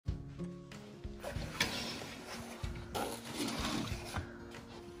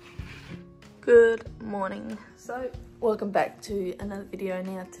Good morning. So welcome back to another video.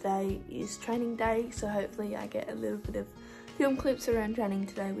 Now today is training day, so hopefully I get a little bit of film clips around training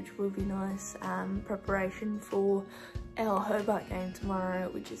today, which will be nice. Preparation for our Hobart game tomorrow,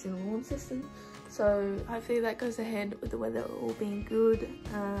 which is in Launceston. So hopefully that goes ahead with the weather all being good.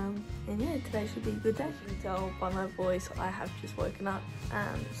 And yeah, today should be a good day. As you can tell by my voice, I have just woken up.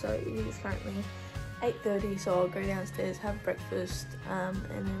 So it is currently 8:30, so I'll go downstairs, have breakfast, and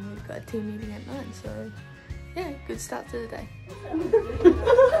then we've got a team meeting at 9. So yeah, good start to the day.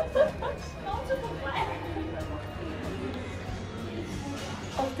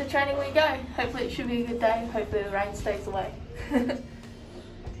 Off to training we go. Hopefully it should be a good day. Hopefully the rain stays away.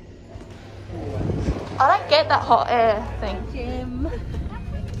 I don't get that hot air thing. Gym.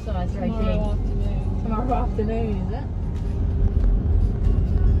 Tomorrow afternoon, is it?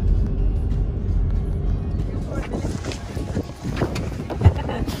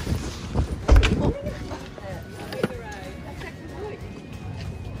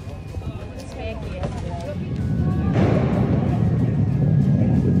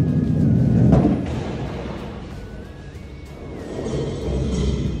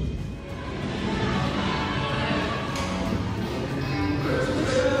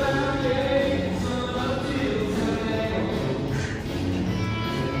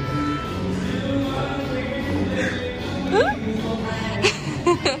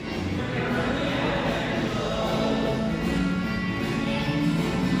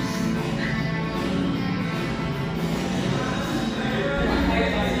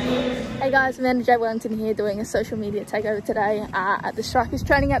 Hey guys, Amanda J. Wellington here doing a social media takeover today at the Strikers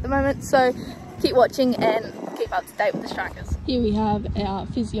training at the moment, so keep watching and keep up to date with the Strikers. Here we have our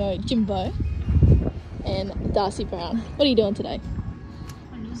physio Jimbo and Darcy Brown. What are you doing today?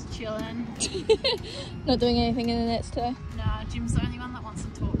 I'm just chilling. Not doing anything in the nets today? Nah, Jim's the only one that wants to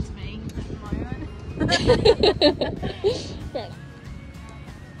talk to me at the moment. Fair enough.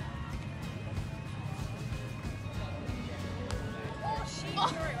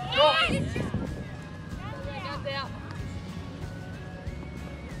 Go.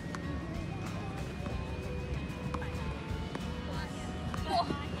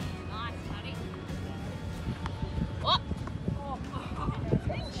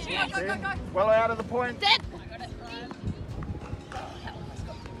 Well out of the point. Dead.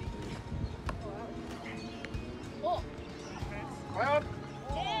 Well.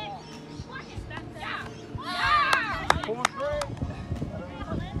 Forward three.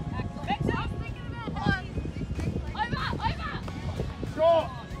 Short.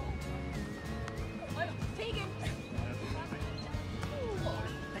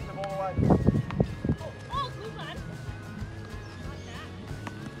 Take the ball away.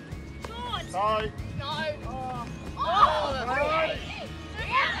 Tight.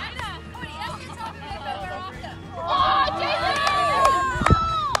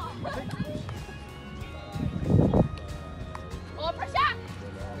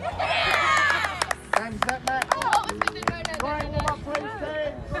 Same step back. Throwing them up, please,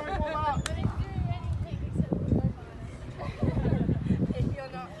 team. Throwing them up.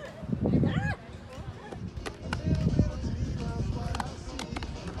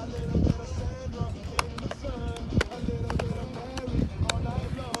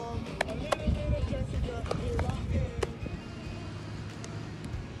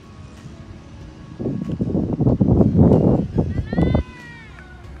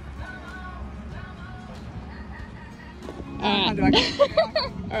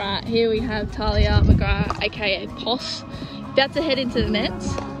 Alright, here we have Talia McGrath, aka Poss, about to head into the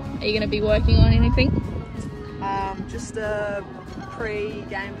nets. Are you going to be working on anything? Just a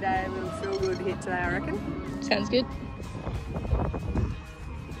pre-game day, a little feel-good hit today, I reckon. Sounds good.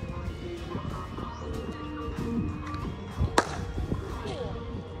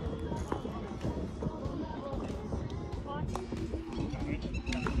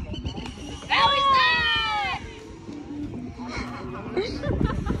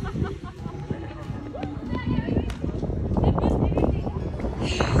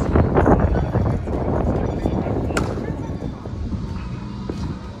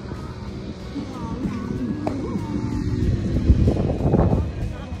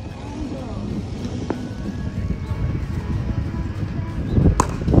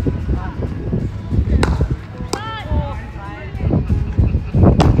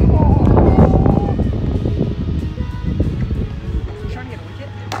 Trying to get a wicket.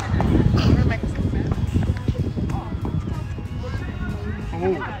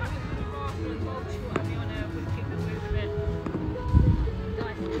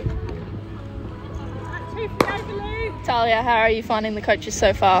 Talia, how are you finding the coaches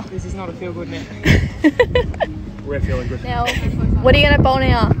so far? This is not a feel good net. We're feeling good. Now, what are you going to bowl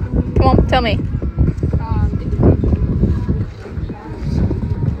now? Come on, tell me.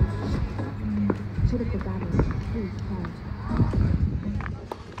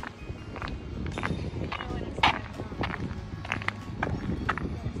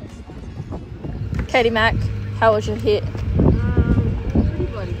 Katie Mack, how was your hit? Pretty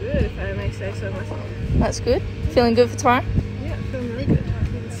bloody good, if I may say so myself. That's good. Feeling good for tomorrow? Yeah, feeling really good. I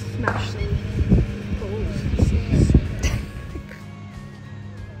can smash some balls.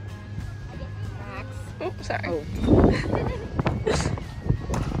 Oh, sorry. Oh.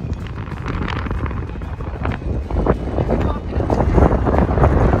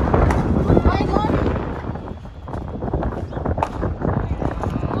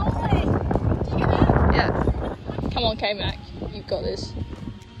 Come on, K-Mac, you've got this.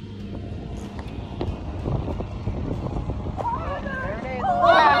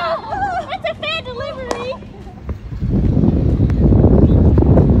 Oh, that's a fair delivery.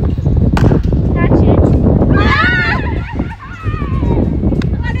 Catch it.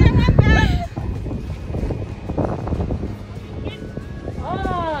 I don't want that.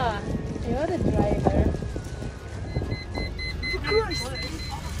 Ah, you're the driver.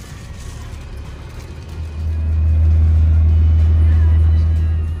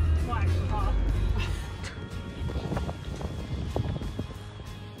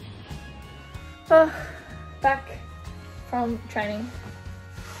 Back from training.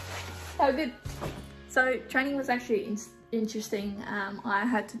 Oh, good. So training was actually interesting. I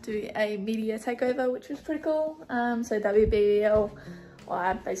had to do a media takeover, which was pretty cool. So Wbbl,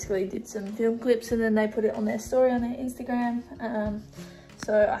 I basically did some film clips and then they put it on their story on their Instagram.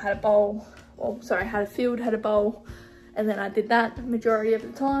 So I had a bowl, or sorry, had a field, had a bowl, and then I did that the majority of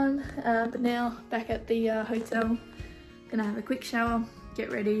the time. But now back at the hotel, gonna have a quick shower, get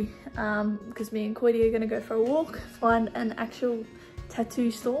ready, because me and Coyte are gonna go for a walk, find an actual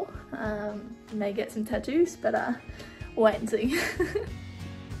tattoo store. May get some tattoos, but wait and see.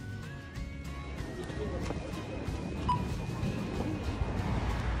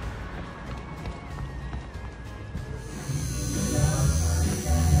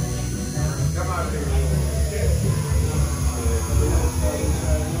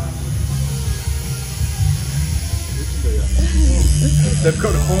 They've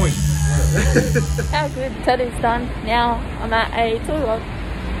got a point. How good, tattoo's done. Now I'm at a tool log.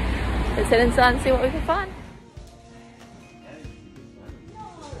 Let's head inside and see what we can find.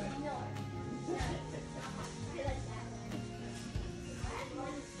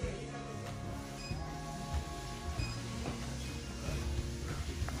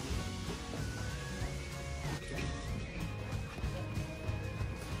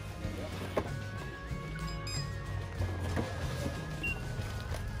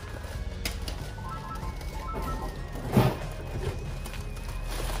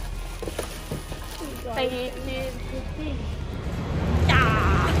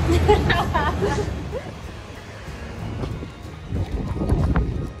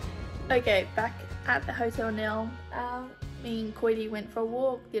 Okay, back at the hotel now. Me and Coyte went for a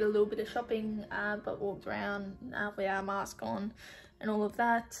walk, did a little bit of shopping, but walked around with our mask on and all of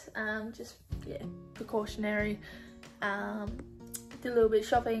that. Just, yeah, precautionary. Did a little bit of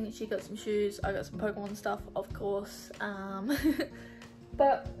shopping. She got some shoes, I got some Pokemon stuff, of course.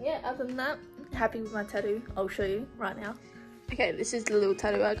 But yeah, other than that, happy with my tattoo. I'll show you right now. Okay, this is the little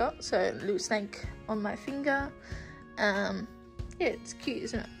tattoo I got. So a little snake on my finger. Yeah, it's cute,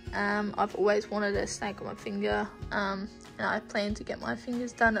 isn't it? I've always wanted a snake on my finger, and I plan to get my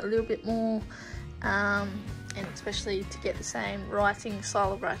fingers done a little bit more, and especially to get the same writing,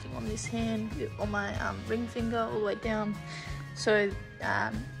 style of writing on this hand, on my ring finger all the way down. So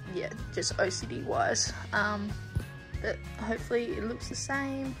yeah, just OCD wise, but hopefully it looks the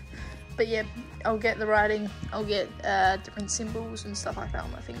same. But yeah, I'll get the writing, I'll get different symbols and stuff like that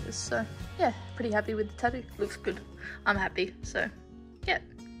on my fingers. So yeah, pretty happy with the tattoo. Looks good. I'm happy. So yeah.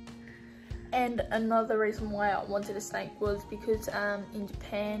 And another reason why I wanted a snake was because in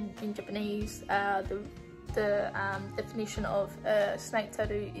Japan, in Japanese, the definition of a snake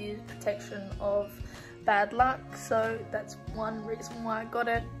tattoo is protection of bad luck. So that's one reason why I got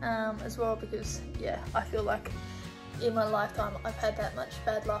it, as well, because yeah, I feel like in my lifetime I've had that much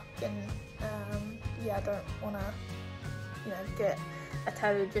bad luck, and yeah, I don't want to, you know, get a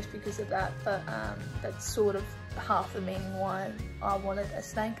tattoo just because of that. But that's sort of half the meaning why I wanted a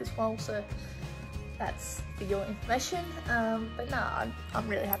snake as well. So that's for your information. But no, I'm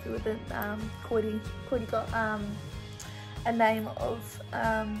really happy with it. Coyte got a name of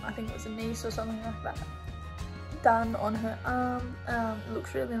I think it was a niece or something like that. done on her arm. It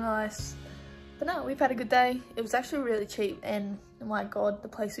looks really nice. But no, we've had a good day. It was actually really cheap, and oh my god, the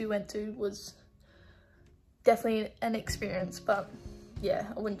place we went to was definitely an experience. But yeah,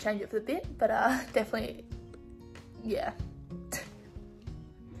 I wouldn't change it for the bit, but definitely, yeah.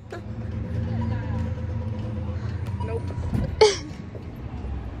 Nope.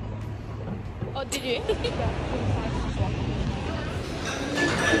 Oh, did you?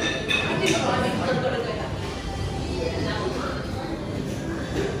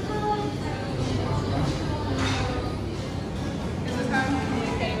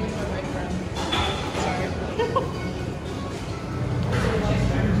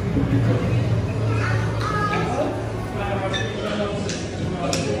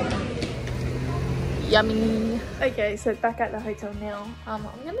 Yummy. Okay, so back at the hotel now. I'm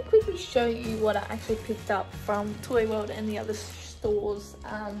going to quickly show you what I actually picked up from Toy World and the other stores.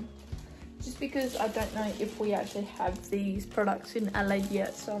 Just because I don't know if we actually have these products in Adelaide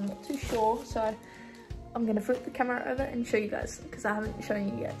yet, so I'm not too sure. So I'm going to flip the camera over and show you guys because I haven't shown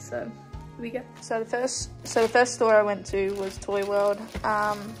you yet. So here we go. So the first store I went to was Toy World.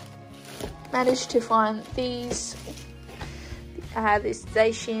 Managed to find these. This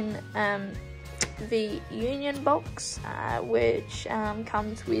Zacian the Union box, which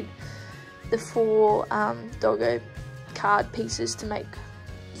comes with the 4 doggo card pieces to make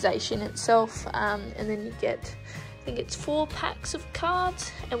Zacian itself, and then you get, I think it's 4 packs of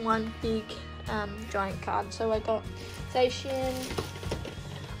cards and 1 big giant card. So I got Zacian,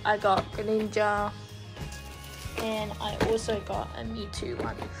 I got Greninja, and I also got a Mewtwo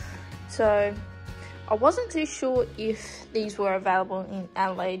one. So I wasn't too sure if these were available in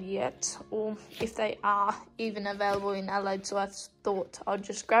Adelaide yet, or if they are even available in Adelaide, so I thought I'd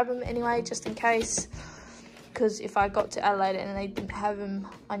just grab them anyway, just in case, because if I got to Adelaide and they didn't have them,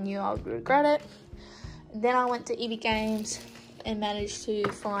 I knew I would regret it. And then I went to EB Games and managed to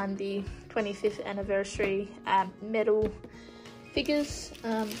find the 25th anniversary metal figures.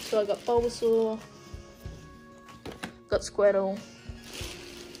 So I got Bulbasaur, got Squirtle,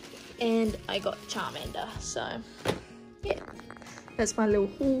 and I got Charmander. So yeah, that's my little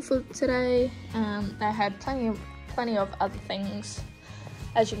haul for today. They had plenty of other things.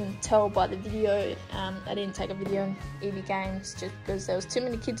 As you can tell by the video, I didn't take a video in EB Games just because there was too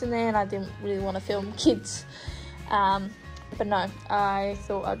many kids in there and I didn't really want to film kids. But no, I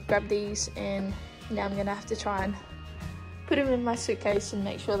thought I'd grab these, and now I'm gonna have to try and put them in my suitcase and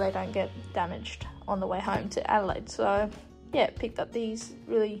make sure they don't get damaged on the way home to Adelaide. So yeah, picked up these,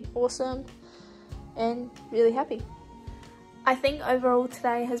 really awesome and really happy. I think overall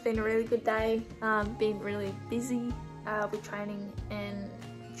today has been a really good day. Been really busy with training and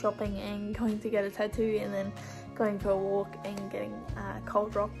shopping and going to get a tattoo and then going for a walk and getting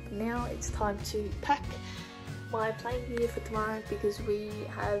cold rock. Now it's time to pack my playing gear for tomorrow because we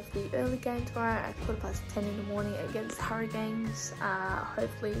have the early game tomorrow at 10:15 in the morning against the Hurricanes.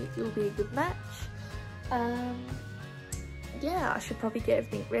 Hopefully it will be a good match. Yeah, I should probably get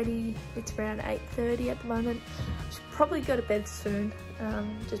everything ready. It's around 8:30 at the moment. I should probably go to bed soon,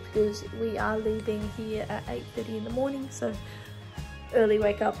 just because we are leaving here at 8:30 in the morning. So early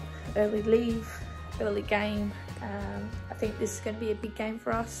wake up, early leave, early game. I think this is going to be a big game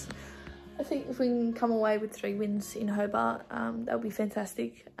for us. I think if we can come away with 3 wins in Hobart, that would be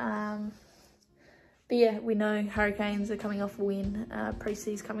fantastic. But yeah, we know Hurricanes are coming off a win.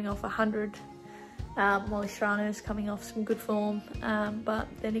 Precy's coming off 100. Molly Strano's coming off some good form, but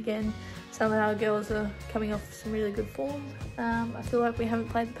then again, some of our girls are coming off some really good form. I feel like we haven't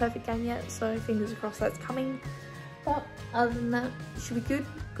played the perfect game yet, so fingers crossed that's coming. But other than that, it should be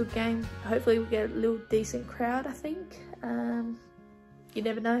good game. Hopefully we get a little decent crowd, I think. You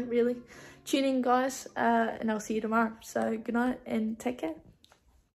never know, really. Tune in, guys, and I'll see you tomorrow. So good night and take care.